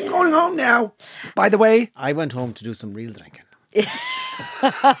 Yeah. I'm going home now. By the way, I went home to do some real drinking.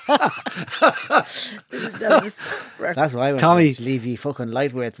 That's why I went Tommy- home to leave you fucking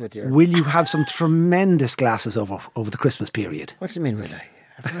lightweight with your... will you have some tremendous glasses over the Christmas period? What do you mean, will I?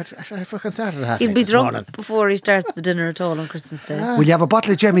 I fucking started at half He'll eight be this drunk morning. before he starts the dinner at all on Christmas Day. Will you have a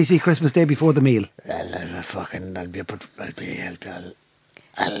bottle of Jemmy's Christmas Day before the meal?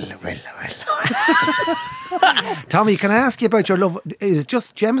 Tommy, can I ask you about your love? Is it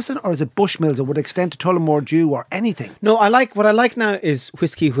just Jameson or is it Bushmills or would it extend to Tullamore Dew or anything? No, what I like now is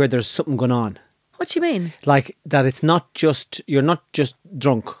whiskey where there's something going on. What do you mean? Like that it's not just, you're not just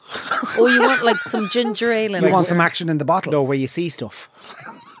drunk. Oh, you want like some ginger ale in You it? want some action in the bottle? No, where you see stuff.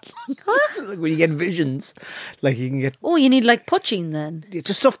 Like when you get visions, like you can get Oh, you need like poaching then.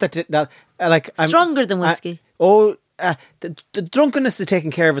 just stuff that like Stronger than whiskey. The drunkenness is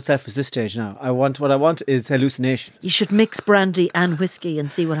taking care of itself at this stage now. What I want is hallucinations. You should mix brandy and whiskey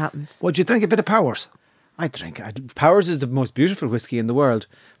and see what happens. Would you drink a bit of Powers? I drink. Powers is the most beautiful whiskey in the world,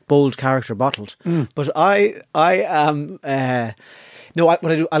 bold character bottled. But I am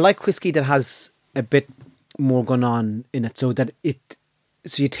what I do. I like whiskey that has a bit more going on in it, so that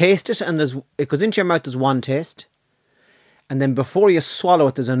so you taste it and it goes into your mouth. There's one taste, and then before you swallow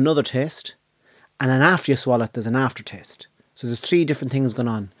it, there's another taste, and then after you swallow it, there's an aftertaste. So there's 3 different things going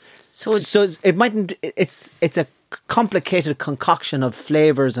on. So it mightn't. It's a complicated concoction of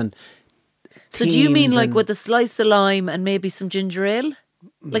flavors and. So do you mean like with a slice of lime and maybe some ginger ale?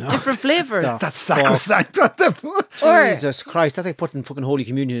 Like different flavours? That's sacrosanct. Jesus Christ, that's like putting fucking Holy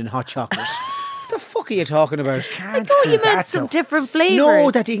Communion in hot chocolate. What the fuck are you talking about? I thought you meant some different flavours.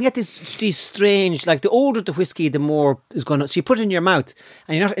 No, that you can get these strange, like the older the whiskey, the more is going to. So you put it in your mouth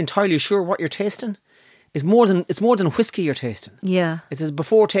and you're not entirely sure what you're tasting. It's more than whiskey you're tasting. Yeah. It's a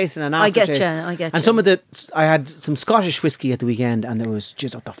before tasting and after taste. I get you. And I had some Scottish whiskey at the weekend, and there was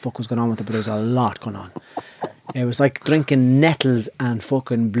just what the fuck was going on with it, but there was a lot going on. It was like drinking nettles and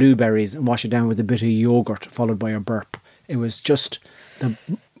fucking blueberries and wash it down with a bit of yogurt followed by a burp. It was just the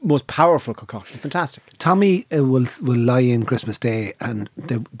most powerful concoction. Fantastic. Tommy will lie in Christmas Day and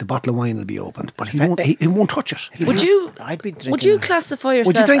the bottle of wine will be opened, but he won't touch it. Would you classify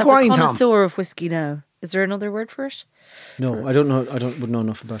yourself as a connoisseur of whiskey now? Is there another word for it? No, I don't know. I wouldn't know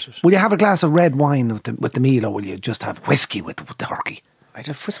enough about it. Will you have a glass of red wine with the meal, or will you just have whiskey with the turkey? I'd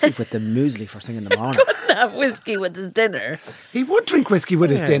have whiskey with the muesli first thing in the morning. Couldn't have whiskey with his dinner. He would drink whiskey with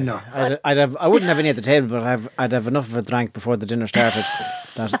his dinner. I wouldn't have any at the table, but I'd have enough of it drank before the dinner started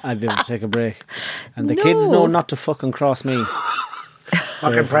that I'd be able to take a break. And the kids know not to fucking cross me.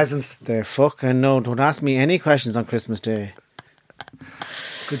 Fucking presents. They fucking know. Don't ask me any questions on Christmas Day.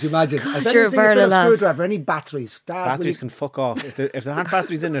 Could you imagine? Has you're a barrel of lads. Screwdriver, any batteries? Batteries can fuck off. If there aren't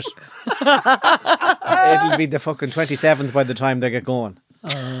batteries in it, it'll be the fucking 27th by the time they get going.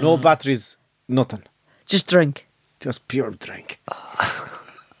 No batteries, nothing. Just drink. Just pure drink.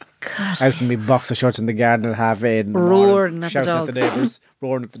 God. Out in me boxer shorts in the garden at half 8 in the roaring morning, at shouting the at the dogs. neighbours,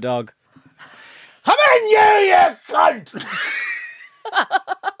 roaring at the dog. Come in, you cunt!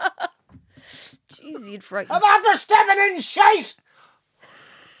 Jeez, you'd frighten. I'm after stepping in shite!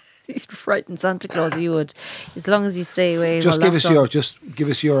 You'd frighten Santa Claus, you would. As long as you stay away. Just give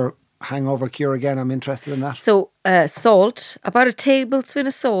us your hangover cure again. I'm interested in that. So, salt, about a tablespoon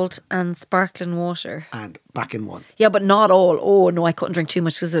of salt and sparkling water. And back in one. Yeah, but not all. Oh, no, I couldn't drink too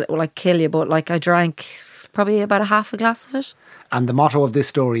much because it will like kill you. But like I drank probably about a half a glass of it. And the motto of this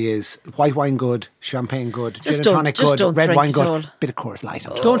story is white wine good, champagne good, gin and tonic good, red wine good, bit of Coors Light.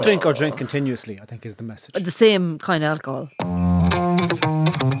 Don't drink or drink continuously, I think is the message. The same kind of alcohol.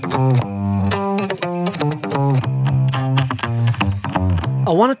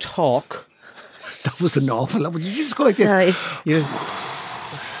 I want to talk. That was an awful lot. You just go like this. Sorry.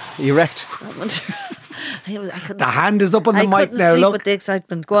 You wrecked. The hand is up on the mic couldn't now. sleep Look. with the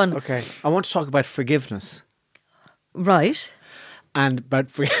excitement. Go on. Okay. I want to talk about forgiveness. Right. And about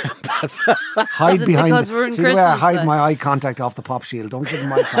hide behind. Because we're in see the way I Christmas, hide my eye contact off the pop shield. Don't give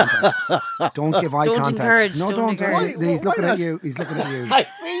him eye contact. Don't give eye Don't contact. encourage, No, don't encourage. He's looking at you. He's looking at you. I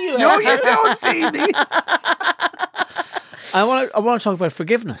see you. No, you don't see me. I want to talk about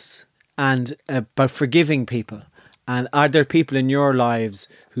forgiveness and about forgiving people. And are there people in your lives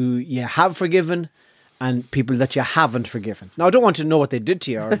who you have forgiven and people that you haven't forgiven? Now, I don't want to know what they did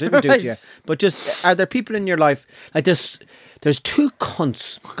to you or didn't do to you, but just are there people in your life like this? There's 2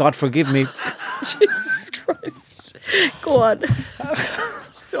 cunts. God forgive me. Jesus Christ. Go on.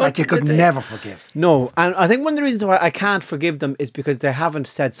 That you could never forgive. No, and I think one of the reasons why I can't forgive them is because they haven't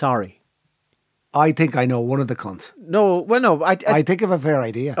said sorry. I think I know one of the cunts. No, well, no. I think of a fair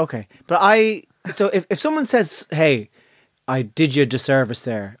idea. Okay, but so if someone says, "Hey, I did you a disservice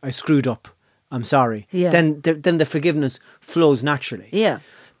there. I screwed up. I'm sorry." Yeah. Then the forgiveness flows naturally. Yeah.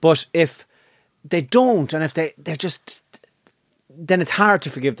 But if they don't, and if they're just, then it's hard to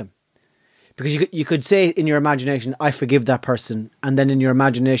forgive them. Because you could say in your imagination, I forgive that person. And then in your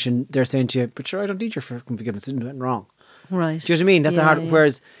imagination, they're saying to you, but sure, I don't need your forgiveness. I didn't do anything wrong. Right. Do you know what I mean? That's a hard... Yeah.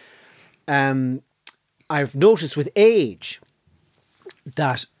 Whereas I've noticed with age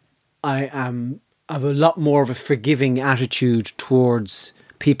that I have a lot more of a forgiving attitude towards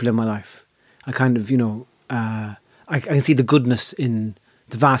people in my life. I kind of, I can see the goodness in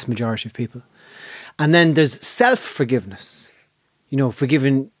the vast majority of people. And then there's self-forgiveness.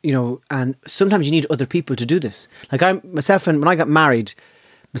 Forgiving, and sometimes you need other people to do this. Like when I got married,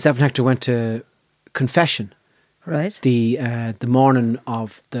 myself and Hector went to confession. Right. The morning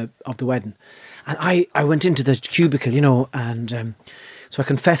of the wedding. And I went into the cubicle, and so I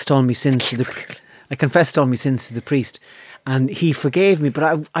confessed all my sins to the priest, and he forgave me,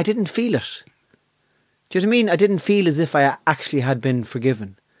 but I didn't feel it. Do you know what I mean? I didn't feel as if I actually had been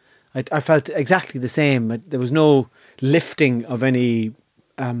forgiven. I felt exactly the same. There was no lifting of any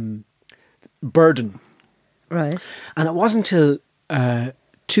burden. Right. And it wasn't until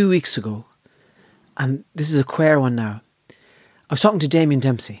 2 weeks ago, and this is a queer one now, I was talking to Damien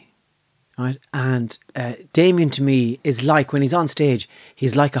Dempsey, right? And Damien to me is like, when he's on stage,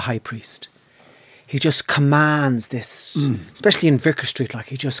 he's like a high priest. He just commands this, especially in Vicar Street, like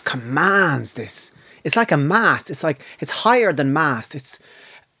he just commands this. It's like a mass. It's like, it's higher than mass. It's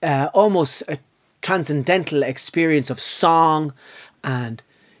almost a transcendental experience of song. And,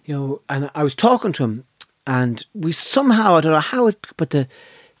 you know, and I was talking to him, and we somehow, I don't know how it, but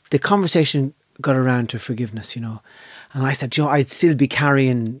the conversation got around to forgiveness, you know. And I said, you know, I'd still be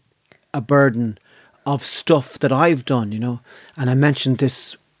carrying a burden of stuff that I've done, you know. And I mentioned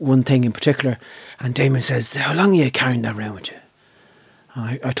this one thing in particular, and Damien says, how long are you carrying that around with you?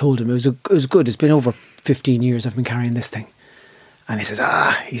 And I told him it was good. It's been over 15 years I've been carrying this thing. And he says,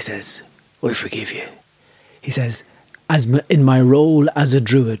 I forgive you. He says, in my role as a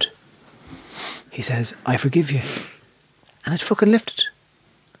druid, he says, I forgive you. And it fucking lifted.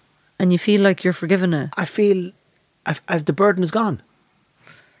 And you feel like you're forgiven now? I feel the burden is gone.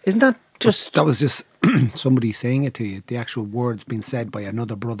 Isn't that just... That was just somebody saying it to you. The actual words being said by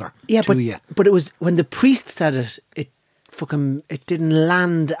another brother to you. But it was, when the priest said it, it didn't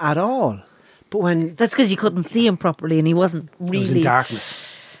land at all. But when... That's because you couldn't see him properly and he wasn't really... It was in darkness.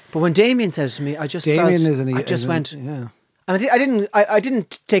 But when Damien said it to me, I just went... Yeah. And I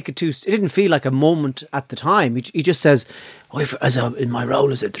didn't take it too... It didn't feel like a moment at the time. He just says, in my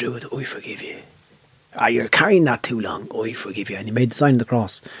role as a druid, I forgive you. You're carrying that too long. I forgive you. And he made the sign of the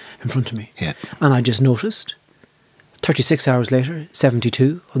cross in front of me. Yeah. And I just noticed, 36 hours later,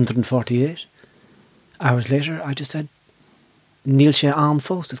 72, 148 hours later, I just said, Níl sé an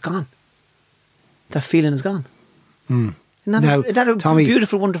fós, it's gone. That feeling is gone. Mm. Isn't that a Tommy,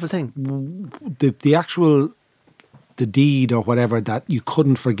 beautiful, wonderful thing? The actual... the deed or whatever that you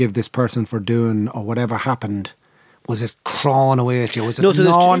couldn't forgive this person for doing or whatever happened, was it crawling away at you? Was it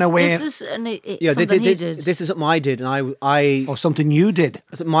gnawing away? This is something he did. This is something I did, and I or something you did.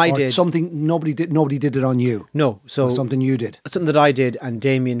 Something I did. Something nobody did. Nobody did it on you. No, so something you did. Something that I did, and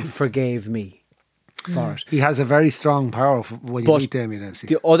Damien forgave me for it. He has a very strong power when you meet Damien Dempsey.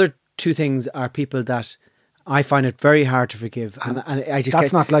 The other two things are people that I find it very hard to forgive, and I just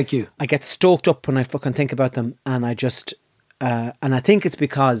that's not like you. I get stoked up when I fucking think about them, and I just and I think it's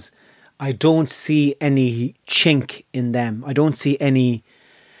because I don't see any chink in them. I don't see any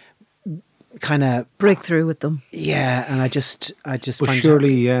kind of breakthrough with them. Yeah, and I just. But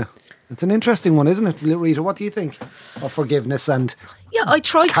surely, yeah, it's an interesting one, isn't it, Rita? What do you think of forgiveness and I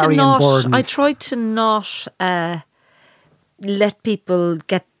try to not let people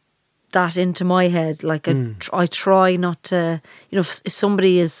get that into my head. Like I try not to, you know, if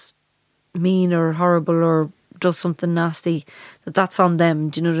somebody is mean or horrible or does something nasty, that's on them.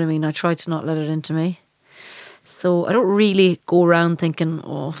 Do you know what I mean? I try to not let it into me. So I don't really go around thinking,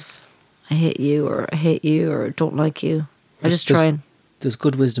 oh, I hate you or don't like you. I just try and... There's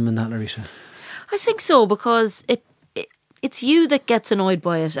good wisdom in that, Larissa. I think so, because it's you that gets annoyed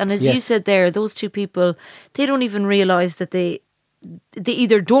by it. And as you said there, those two people, they don't even realise that they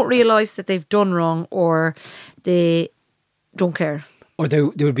either don't realise that they've done wrong, or they don't care. Or they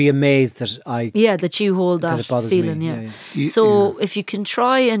would be amazed that that you hold that feeling. Yeah. So if you can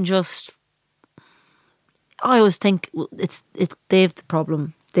try and just... I always think they have the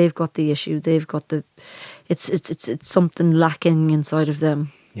problem. They've got the issue. They've got the... It's something lacking inside of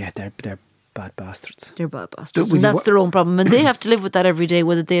them. Yeah, they're bad bastards. They're bad bastards. And that's their own problem. And they have to live with that every day,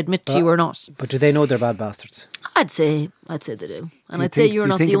 whether they admit to you or not. But do they know they're bad bastards? I'd say they do. And I'd say you're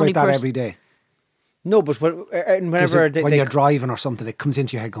not the only person. Do you think about that every day? No, but whenever when you're driving or something, it comes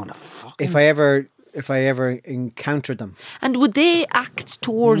into your head going, "Fuck." If I ever encountered them, and would they act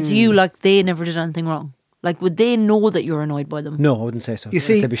towards you like they never did anything wrong? Like, would they know that you're annoyed by them? No, I wouldn't say so. You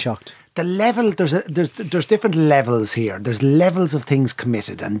see, they'd be shocked. The level there's different levels here. There's levels of things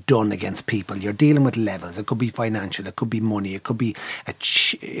committed and done against people. You're dealing with levels. It could be financial. It could be money. It could be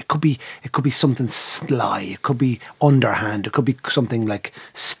something sly. It could be underhand. It could be something like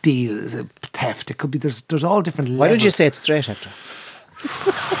steal, theft. It could be there's all different levels. Why don't you say it straight, Hector?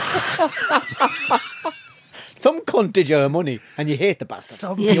 Some cunt did you money and you hate the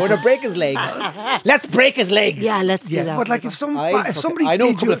bastard. You want to break his legs? Let's break his legs. Yeah, let's do that. But like if somebody I know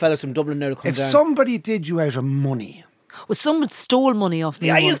a couple of fellas from Dublin now to come if down. If somebody did you out of money. Well, someone stole money off me.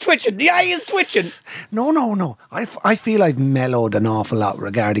 The eye is twitching. The eye is twitching. No. I feel I've mellowed an awful lot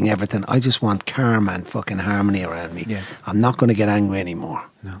regarding everything. I just want calm and fucking harmony around me. Yeah. I'm not going to get angry anymore.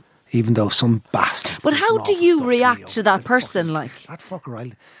 No. even though some bastard. But how do you react to that person? Like that fucker,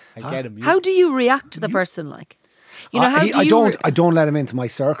 I get him. how do you react to the person? Like, you know, how do you? I don't let him into my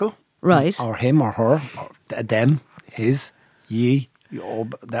circle, right? Or him, or her, or them, his, ye,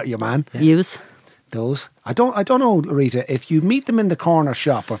 your man. Use. Those. I don't know, Rita, if you meet them in the corner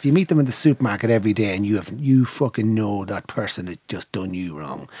shop or if you meet them in the supermarket every day and you fucking know that person has just done you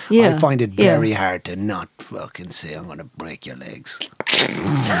wrong. Yeah. I find it very hard to not fucking say I'm going to break your legs.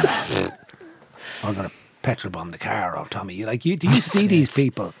 I'm going to petrol bomb the car or Tommy. Do you see these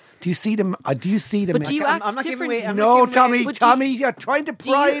people? Do you see them? But do you act I'm not different? giving away. No, Tommy, you're trying to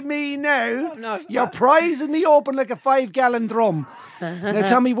pry me now. No, you're prizing me open like a 5-gallon drum. Now,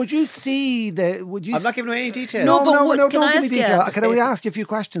 Tommy, would you see the? Would you? I'm not giving away any details. No, can don't I give me ask you- details. Can we ask you a few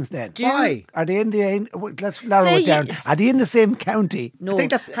questions then? Why? Are they in the? Let's narrow Say it down. yes. Are they in the same county? No, I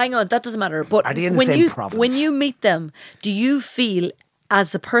think that's- hang on, that doesn't matter. But Are they in the when same you province? when you meet them, do you feel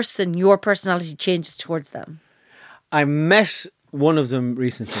as a person your personality changes towards them? I met one of them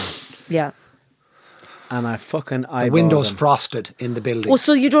recently, Yeah. and I fucking eyeballed The windows him. frosted in the building. Oh,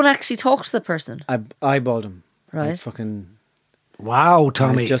 so you don't actually talk to the person? I eyeballed him. Right. I fucking. Wow,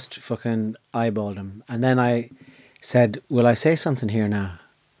 Tommy. I just fucking eyeballed him, and then I said, "Will I say something here now?"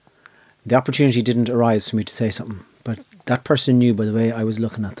 The opportunity didn't arise for me to say something, but that person knew by the way I was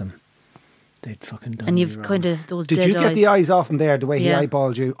looking at them. They'd fucking done And me you've wrong. kind of those Did dead you get eyes. the eyes off him there? The way Yeah. he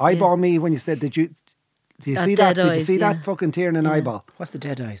eyeballed you. Eyeball me when you said, "Did you?" Do you That see that? dead Did you eyes, see yeah. that fucking tear in an eyeball? What's the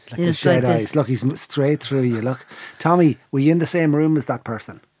dead eyes? Like Yeah, the it's like Dead this. eyes. Look, he's straight through you. Look, Tommy, were you in the same room as that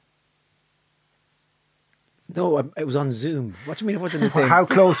person? No, it was on Zoom. What do you mean it wasn't the same? How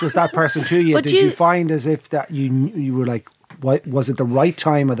close was that person to you? But Did you find as if that you were like, what, was it the right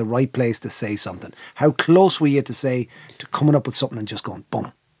time or the right place to say something? How close were you to coming up with something and just going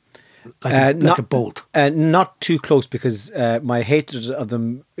boom, like a bolt? Not too close because my hatred of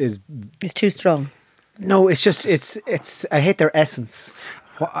them is It's too strong. no. It's just it's. I hate their essence.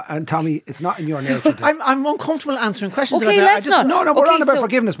 And Tommy, it's not in your nature. I'm uncomfortable answering questions. Okay, about that. let's not. No, we're Okay, on about so-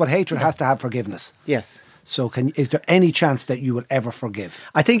 forgiveness, but hatred has to have forgiveness. Yes. So, is there any chance that you will ever forgive?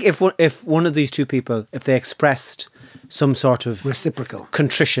 I think if one of these two people, if they expressed some sort of Reciprocal.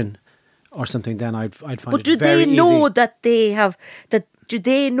 contrition or something, then I'd find But it do very they know easy. that they have that? Do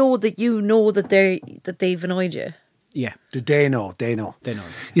they know that you know that they've annoyed you? Yeah, Do they know? They know. they know.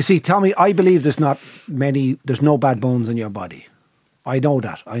 You see, Tommy, I believe there's no bad bones in your body. I know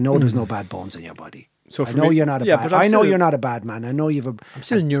that. I know there's no bad bones in your body. So I for know me- you're not a yeah, bad. but I'm I know still- you're not a bad man. I know I'm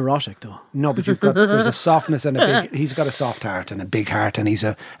still neurotic though. no, but there's a softness and a big. He's got a soft heart and a big heart, and he's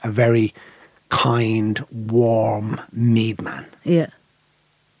a very kind, warm Mead man. Yeah.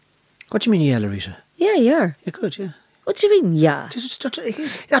 What do you mean, yeah, Larita? Yeah, you are. You're good, yeah. What do you mean? Yeah.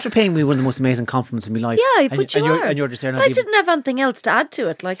 After paying me one of the most amazing compliments in my life. Yeah, and, but you are. And you're just there. But I didn't have anything else to add to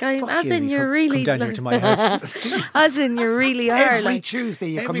it. Like Fuck as you, in you you're come- really come down here to my house. as in you really are. Every Like Tuesday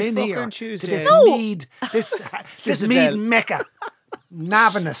you Every come in here fucking to Tuesday. this No. Mead, this Citadel. Mead mecca,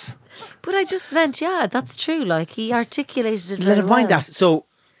 Navinus. but I just meant that's true. Like he articulated it Let very it mind well.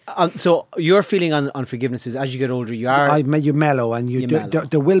 that. So your feeling on forgiveness is as you get older, you are. You mellow, and You mellow.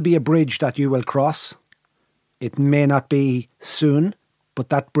 there will be a bridge that you will cross. It may not be soon, but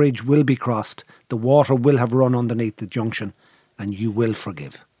that bridge will be crossed. The water will have run underneath the junction, and you will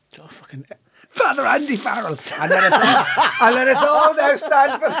forgive. Oh, fucking, Father Andy Farrell. And let us all now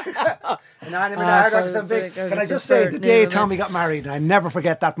stand for the... Can I just say, the day Tommy got married, and I never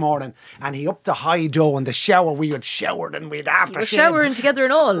forget that morning, and he up to high dough in the shower, we had showered and we had aftershave. We're showering together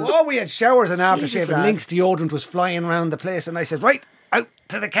and all. Oh, we had showers and aftershave, Jesus, and lad. Lynx deodorant was flying around the place, and I said, right, out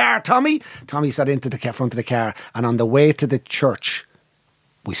to the car, Tommy. Tommy sat into the front of the car, and on the way to the church,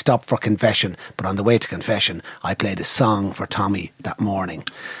 we stopped for confession, but on the way to confession, I played a song for Tommy that morning,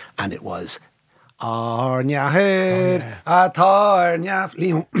 and it was Arnya Head, Atarnya.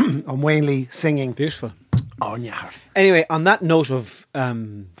 I'm Wayne Lee singing beautiful. Arnya Head. Anyway, on that note of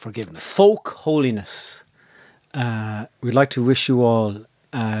Forgiveness. folk holiness, we'd like to wish you all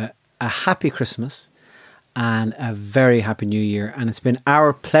a happy Christmas and a very happy New Year. And it's been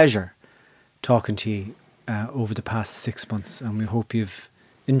our pleasure talking to you over the past 6 months, and we hope you've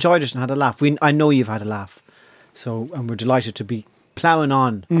enjoyed it and had a laugh. I know you've had a laugh, and we're delighted to be ploughing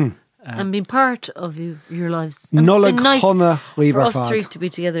on. and being part of your lives. And Nullag it's been nice Chunna for Weaver us Fag. three to be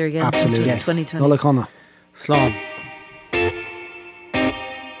together again. Absolutely. in Yes. 2020. Nullag Chunna. Slán.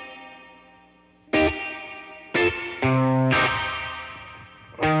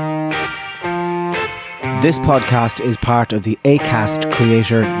 This podcast is part of the Acast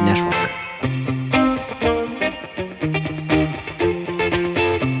Creator Network.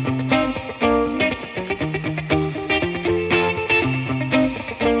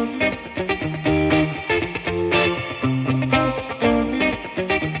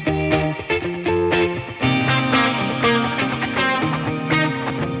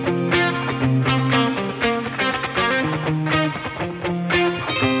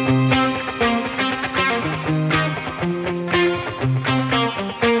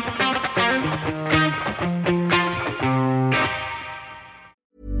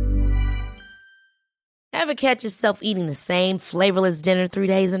 catch yourself eating the same flavorless dinner 3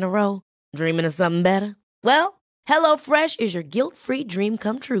 days in a row? Dreaming of something better? Well, HelloFresh is your guilt-free dream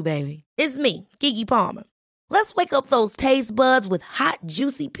come true, baby. It's me, Keke Palmer. Let's wake up those taste buds with hot,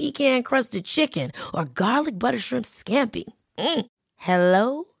 juicy pecan-crusted chicken or garlic butter shrimp scampi.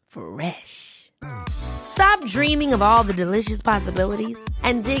 Hello Fresh. Stop dreaming of all the delicious possibilities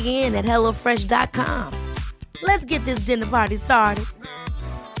and dig in at HelloFresh.com. Let's get this dinner party started.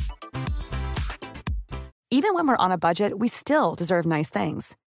 Even when we're on a budget, we still deserve nice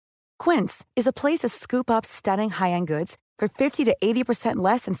things. Quince is a place to scoop up stunning high-end goods for 50 to 80%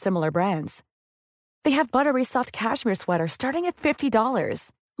 less than similar brands. They have buttery soft cashmere sweaters starting at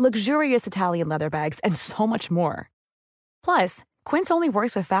 $50, luxurious Italian leather bags, and so much more. Plus, Quince only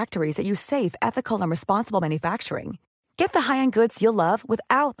works with factories that use safe, ethical, and responsible manufacturing. Get the high-end goods you'll love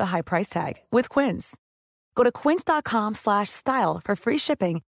without the high price tag with Quince. Go to quince.com/style for free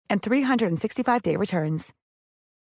shipping and 365-day returns.